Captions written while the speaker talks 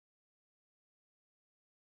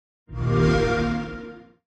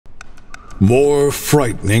More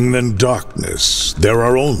frightening than darkness, there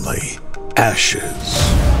are only ashes.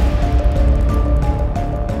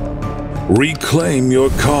 Reclaim your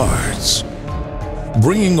cards,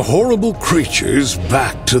 bringing horrible creatures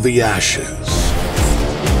back to the ashes.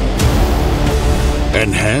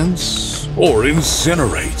 Enhance or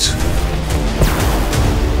incinerate.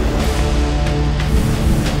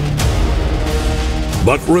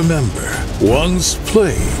 But remember, once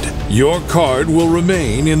played, your card will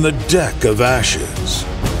remain in the deck of ashes,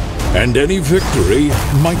 and any victory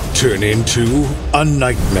might turn into a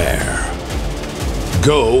nightmare.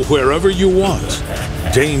 Go wherever you want.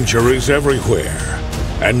 Danger is everywhere,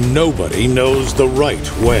 and nobody knows the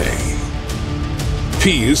right way.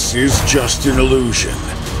 Peace is just an illusion,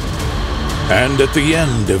 and at the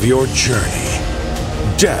end of your journey,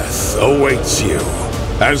 death awaits you,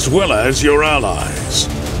 as well as your allies.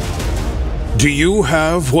 Do you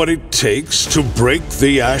have what it takes to break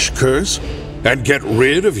the Ash Curse and get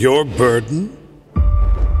rid of your burden?